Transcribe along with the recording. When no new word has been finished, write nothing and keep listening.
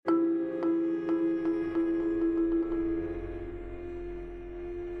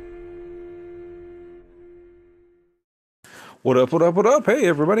What up, what up, what up? Hey,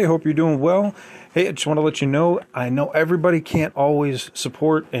 everybody, hope you're doing well. Hey, I just want to let you know, I know everybody can't always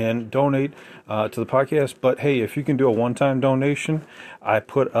support and donate to the podcast, but hey, if you can do a one-time donation, I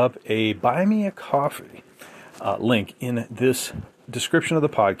put up a Buy Me a Coffee link in this description of the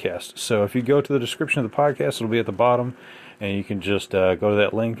podcast. So if you go to the description of the podcast, it'll be at the bottom, and you can just go to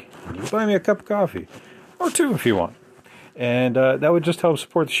that link, and you can buy me a cup of coffee, or two if you want. And that would just help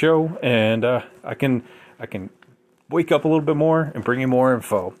support the show, and I can wake up a little bit more and bring you more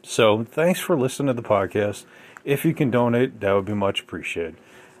info. So thanks for listening to the podcast. If you can donate, that would be much appreciated.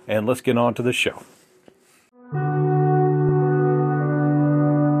 And let's get on to the show.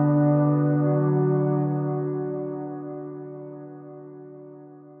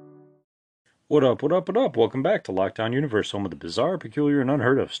 What up, what up, what up? Welcome back to Lockdown Universe, home of the bizarre, peculiar, and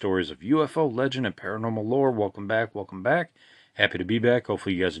unheard of stories of UFO, legend, and paranormal lore. Welcome back, welcome back. Happy to be back.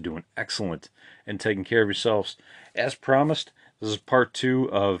 Hopefully you guys are doing excellent and taking care of yourselves. As promised, this is part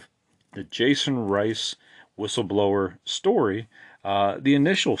 2 of the Jason Rice whistleblower story, the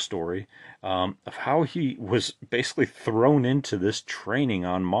initial story of how he was basically thrown into this training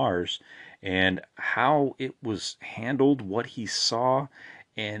on Mars and how it was handled, what he saw,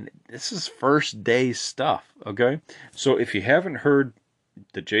 and this is first day stuff, okay? So if you haven't heard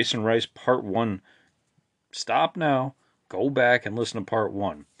the Jason Rice part 1, stop now, go back and listen to part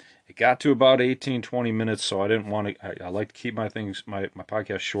 1. It got to about 18, 20 minutes, so I didn't want to, I like to keep my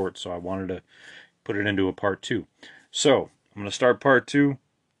podcast short, so I wanted to put it into a part 2. So, I'm going to start part 2,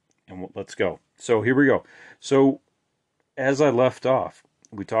 and let's go. So, here we go. So, as I left off,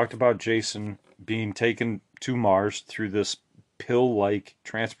 we talked about Jason being taken to Mars through this pill-like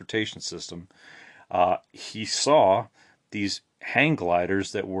transportation system. He saw these hang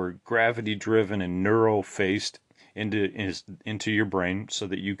gliders that were gravity-driven and neuro-faced into your brain so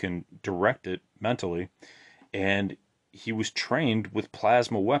that you can direct it mentally, and he was trained with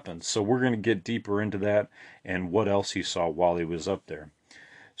plasma weapons. So we're going to get deeper into that and what else he saw while he was up there.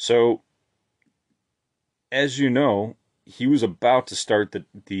 So as you know, he was about to start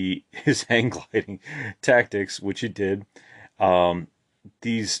his hang gliding tactics, which he did. And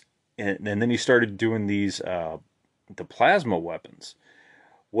then he started doing the plasma weapons.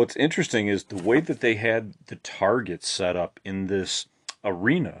 What's interesting is the way that they had the targets set up in this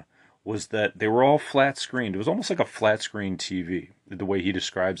arena was that they were all flat screened. It was almost like a flat screen TV, the way he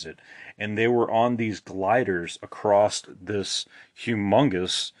describes it. And they were on these gliders across this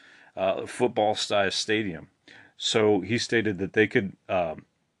humongous football-sized stadium. So he stated that they could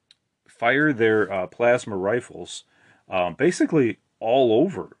fire their plasma rifles basically all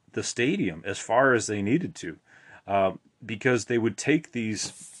over the stadium as far as they needed to. Because they would take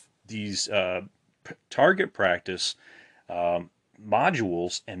these target practice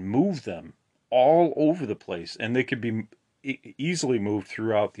modules and move them all over the place, and they could be easily moved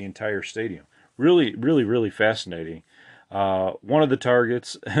throughout the entire stadium. Really, really, really fascinating. One of the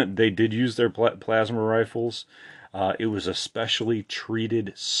targets, they did use their plasma rifles. It was a specially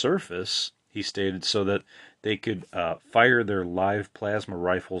treated surface, he stated, so that they could fire their live plasma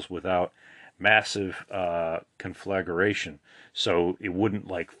rifles without massive conflagration, so it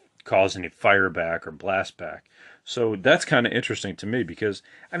wouldn't cause any fire back or blast back. So that's kind of interesting to me because,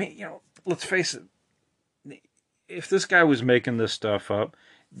 I mean, let's face it, if this guy was making this stuff up,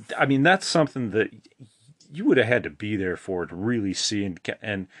 I mean, that's something that you would have had to be there for to really see and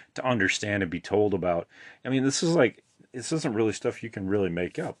to understand and be told about. I mean, this isn't really stuff you can really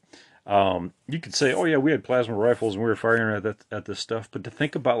make up. You could say, oh yeah, we had plasma rifles and we were firing at this stuff, but to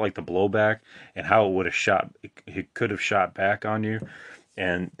think about the blowback and how it would have it could have shot back on you,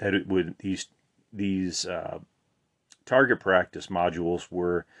 and that it would these target practice modules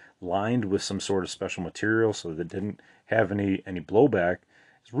were lined with some sort of special material so that it didn't have any blowback.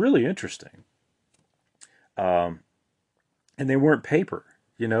 It's really interesting. And they weren't paper.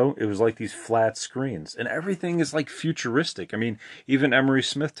 It was like these flat screens, and everything is futuristic. I mean, even Emery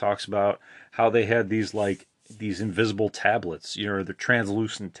Smith talks about how they had these invisible tablets, the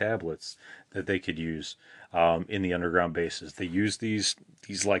translucent tablets that they could use in the underground bases. They used these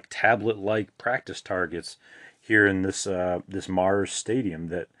tablet-like practice targets here in this Mars stadium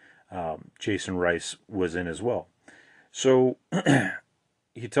that Jason Rice was in as well. So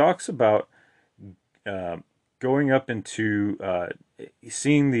he talks about going up into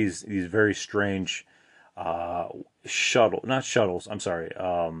seeing these very strange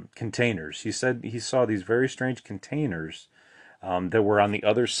containers. He said he saw these very strange containers that were on the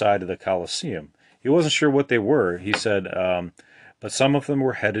other side of the Colosseum. He wasn't sure what they were. He said, but some of them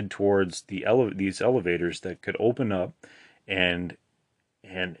were headed towards these elevators that could open up and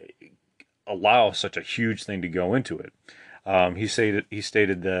allow such a huge thing to go into it. He stated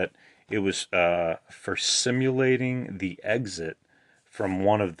that it was for simulating the exit from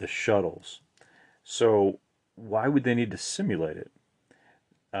one of the shuttles. So why would they need to simulate it?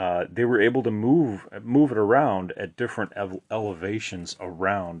 They were able to move it around at different elevations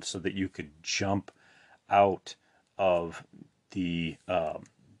around so that you could jump out of the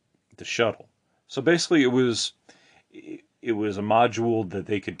the shuttle. So basically, it was a module that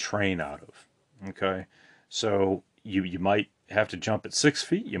they could train out of. Okay, so you might have to jump at 6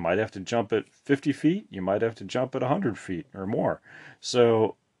 feet, you might have to jump at 50 feet, you might have to jump at 100 feet or more.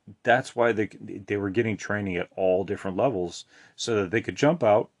 So that's why they were getting training at all different levels so that they could jump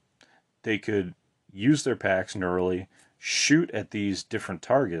out, they could use their packs neurally, shoot at these different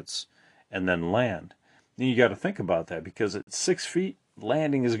targets, and then land. Then you got to think about that because at 6 feet,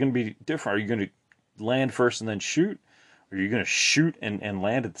 landing is going to be different. Are you going to land first and then shoot? Or are you going to shoot and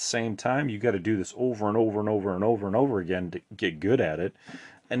land at the same time? You got to do this over and over and over and over and over again to get good at it.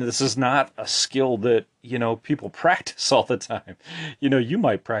 And this is not a skill that, people practice all the time. You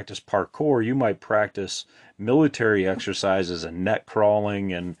might practice parkour, you might practice military exercises and net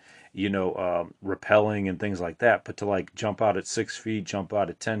crawling and, rappelling and things like that. But to like jump out at 6 feet, jump out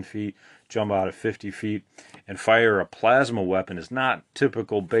at 10 feet, jump out at 50 feet, and fire a plasma weapon is not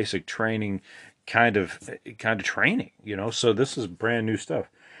typical basic training kind of training, So this is brand new stuff.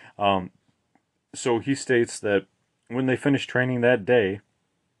 So he states that when they finished training that day,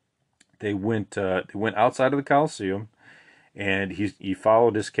 they went outside of the Coliseum, and he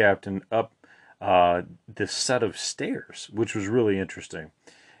followed his captain up this set of stairs, which was really interesting.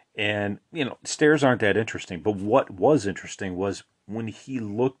 And stairs aren't that interesting, but what was interesting was when he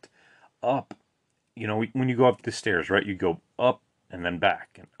looked up. When you go up the stairs, right? You go up and then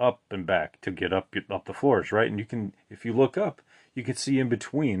back and up and back to get up the floors, right? And if you look up, you can see in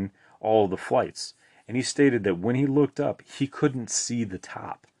between all the flights. And he stated that when he looked up, he couldn't see the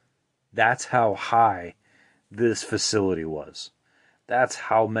top. That's how high this facility was. That's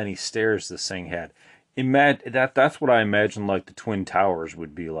how many stairs this thing had. That's what I imagine like the Twin Towers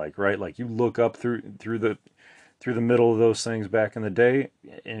would be like, right? Like you look up through the middle of those things back in the day,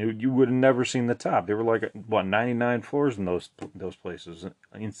 and you would have never seen the top. They were like 99 floors in those places.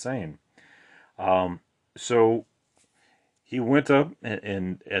 Insane. So he went up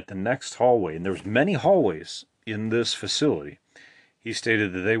and at the next hallway, and there was many hallways in this facility. He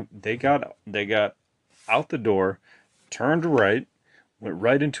stated that they got out the door, turned right, went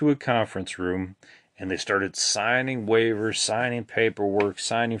right into a conference room, and they started signing waivers, signing paperwork,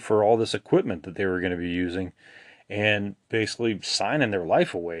 signing for all this equipment that they were going to be using, and basically signing their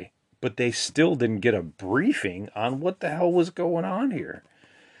life away. But they still didn't get a briefing on what the hell was going on here.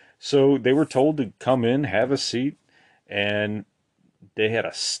 So they were told to come in, have a seat, and they had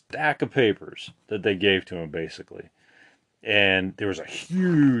a stack of papers that they gave to him, basically. And there was a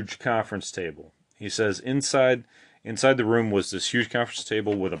huge conference table. He says inside the room was this huge conference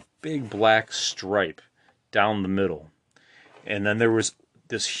table with a big black stripe down the middle. And then there was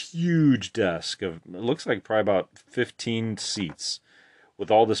this huge desk of, it looks like probably about 15 seats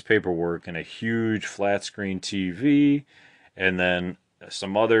with all this paperwork and a huge flat screen TV and then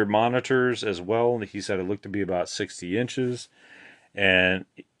some other monitors as well. He said it looked to be about 60 inches. And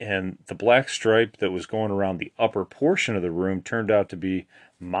the black stripe that was going around the upper portion of the room turned out to be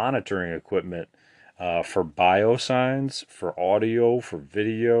monitoring equipment for biosigns, for audio, for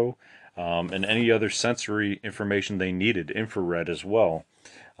video, and any other sensory information they needed, infrared as well.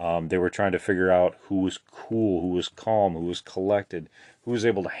 They were trying to figure out who was cool, who was calm, who was collected, who was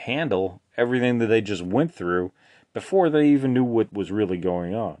able to handle everything that they just went through before they even knew what was really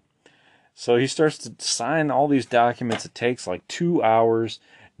going on. So he starts to sign all these documents. It takes like 2 hours,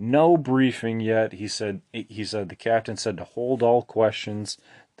 no briefing yet. He said the captain said to hold all questions.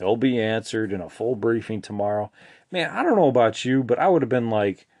 They'll be answered in a full briefing tomorrow. Man, I don't know about you, but I would have been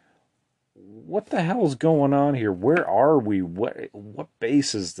like, what the hell's going on here? Where are we? What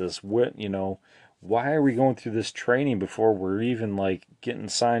base is this? Why are we going through this training before we're even like getting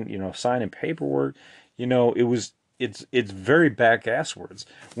signing paperwork? It's very back asswards.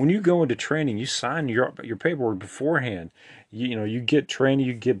 When you go into training, you sign your paperwork beforehand. You get trained,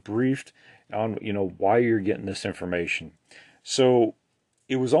 you get briefed on why you're getting this information. So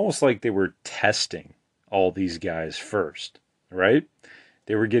it was almost like they were testing all these guys first, right?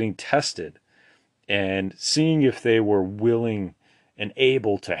 They were getting tested and seeing if they were willing and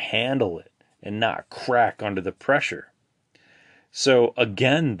able to handle it and not crack under the pressure. So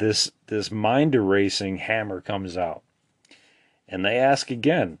again, this mind erasing hammer comes out. And they ask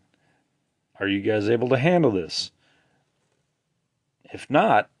again, are you guys able to handle this? If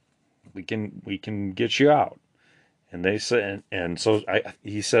not, we can get you out. And they said, and so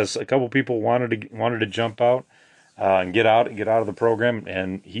he says a couple people wanted to jump out and get out of the program,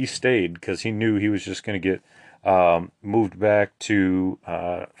 and he stayed because he knew he was just going to get moved back to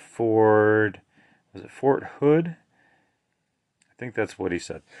Fort Hood? I think that's what he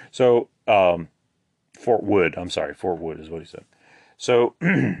said. So Fort Wood. I'm sorry, Fort Wood is what he said. So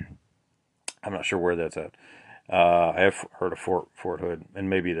I'm not sure where that's at. I have heard of Fort Hood, and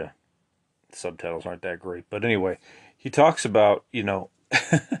maybe the subtitles aren't that great. But anyway, he talks about,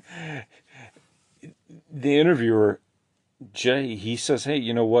 the interviewer, Jay, he says, hey,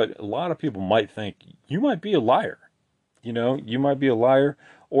 you know what? A lot of people might think you might be a liar. You might be a liar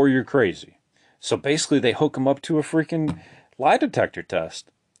or you're crazy. So basically, they hook him up to a freaking lie detector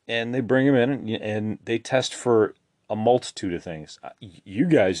test, and they bring him in and they test for a multitude of things. You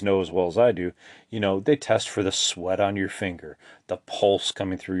guys know as well as I do, they test for the sweat on your finger, the pulse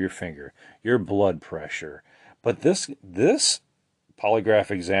coming through your finger, your blood pressure. But this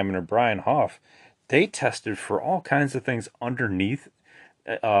polygraph examiner, Brian Hoff, they tested for all kinds of things underneath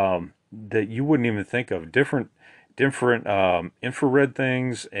that you wouldn't even think of. Different infrared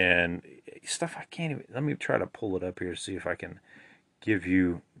things and stuff I can't even. Let me try to pull it up here, see if I can give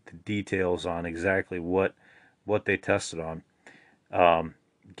you the details on exactly what they tested on.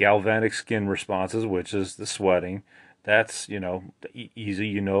 Galvanic skin responses, which is the sweating. That's,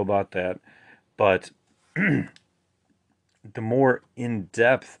 easy, about that. But the more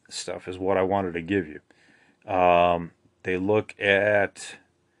in-depth stuff is what I wanted to give you. They look at,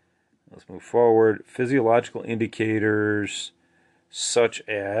 let's move forward, physiological indicators such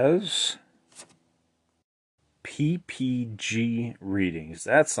as PPG readings.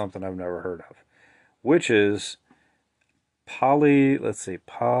 That's something I've never heard of, which is poly,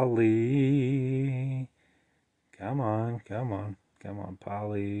 come on,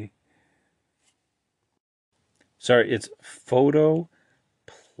 poly. Sorry, it's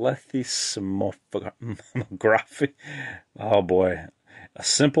photoplethysmography. Oh boy. A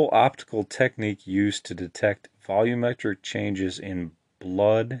simple optical technique used to detect volumetric changes in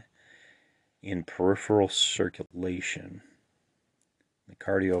blood in peripheral circulation, the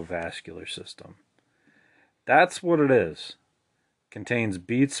cardiovascular system. That's what it is. Contains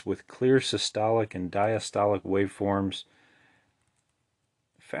beats with clear systolic and diastolic waveforms.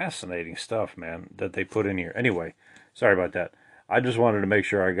 Fascinating stuff, man, that they put in here. Anyway, sorry about that. I just wanted to make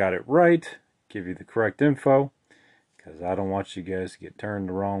sure I got it right, give you the correct info, because I don't want you guys to get turned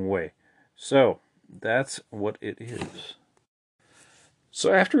the wrong way. So, that's what it is.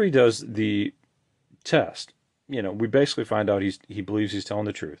 So after he does the test, we basically find out he believes he's telling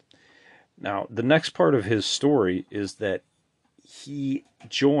the truth. Now, the next part of his story is that he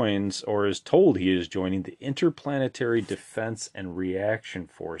joins, or is told he is joining, the Interplanetary Defense and Reaction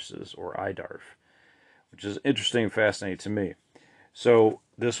Forces, or IDARF, which is interesting and fascinating to me. So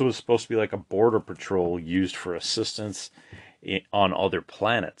this was supposed to be like a border patrol used for assistance on other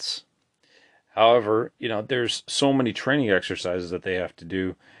planets. However, there's so many training exercises that they have to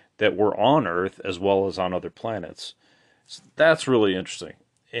do that were on Earth as well as on other planets. So that's really interesting.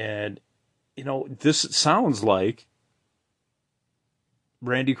 And, this sounds like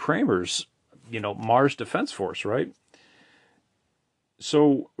Randy Kramer's, Mars Defense Force, right?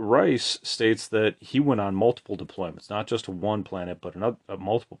 So Rice states that he went on multiple deployments, not just to one planet, but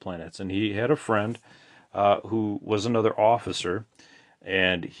multiple planets. And he had a friend who was another officer,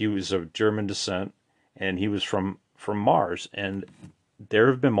 and he was of German descent, and he was from Mars. And there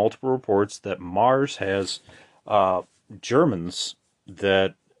have been multiple reports that Mars has Germans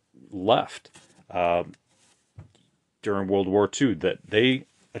that left during World War II, that they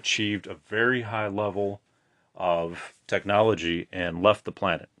achieved a very high level of technology and left the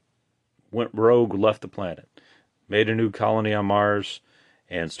planet. Went rogue, left the planet. Made a new colony on Mars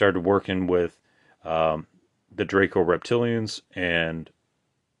and started working with the Draco reptilians and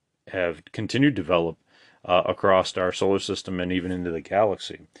have continued to develop across our solar system and even into the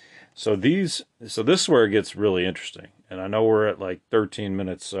galaxy. So this is where it gets really interesting. And I know we're at like 13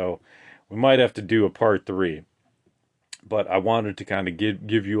 minutes, so we might have to do a part 3. But I wanted to kind of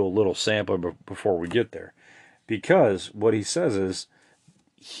give you a little sample before we get there. Because what he says is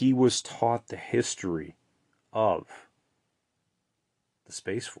he was taught the history of the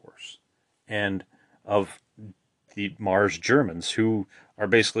Space Force and of the Mars Germans, who are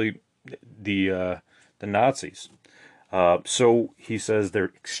basically the Nazis. So he says they're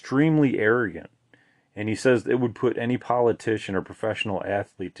extremely arrogant. And he says it would put any politician or professional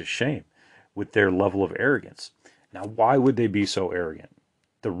athlete to shame with their level of arrogance. Now, why would they be so arrogant?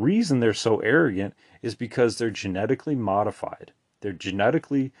 The reason they're so arrogant is because they're genetically modified. They're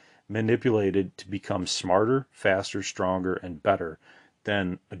genetically manipulated to become smarter, faster, stronger, and better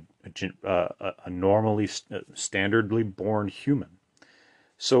than a normally standardly born human.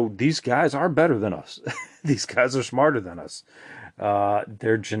 So these guys are better than us. These guys are smarter than us.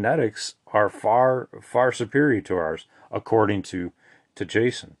 Their genetics are far, far superior to ours, according to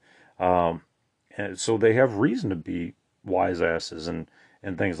Jason. And so they have reason to be wise asses and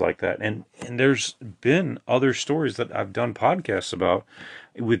things like that. And there's been other stories that I've done podcasts about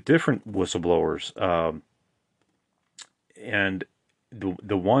with different whistleblowers. And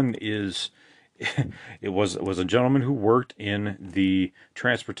the one is it was a gentleman who worked in the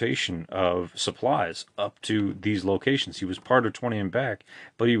transportation of supplies up to these locations. He was part of 20 and Back,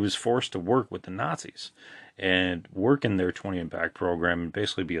 but he was forced to work with the Nazis and work in their 20 and Back program and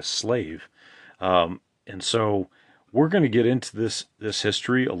basically be a slave. And so we're going to get into this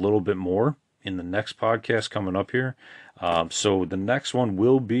history a little bit more in the next podcast coming up here. So the next one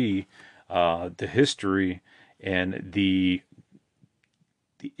will be the history and the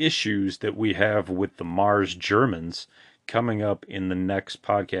issues that we have with the Mars Germans coming up in the next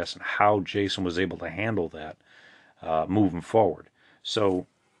podcast, and how Jason was able to handle that moving forward. So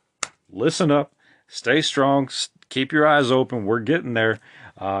listen up, stay strong, keep your eyes open. We're getting there.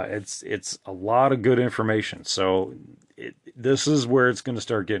 It's a lot of good information. So this is where it's going to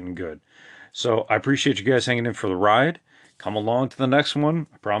start getting good. So I appreciate you guys hanging in for the ride. Come along to the next one.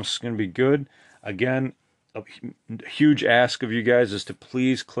 I promise it's going to be good. Again, a huge ask of you guys is to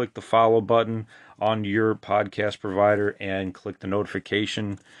please click the follow button on your podcast provider and click the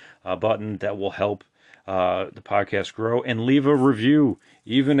notification button. That will help the podcast grow, and leave a review,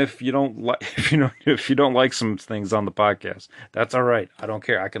 even if you don't like if you don't like some things on the podcast. That's all right. I don't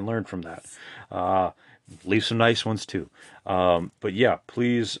care. I can learn from that. Leave some nice ones too. But yeah,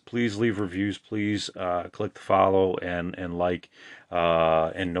 please leave reviews. Please click the follow and like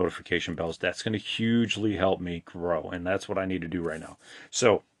and notification bells. That's going to hugely help me grow, and that's what I need to do right now.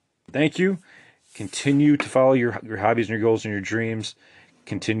 So thank you. Continue to follow your hobbies and your goals and your dreams.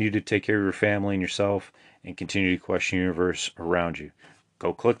 Continue to take care of your family and yourself, and continue to question the universe around you.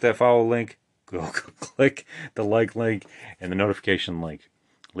 Go click that follow link. Go click the like link and the notification link.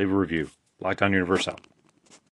 Leave a review. Locked On Universe out.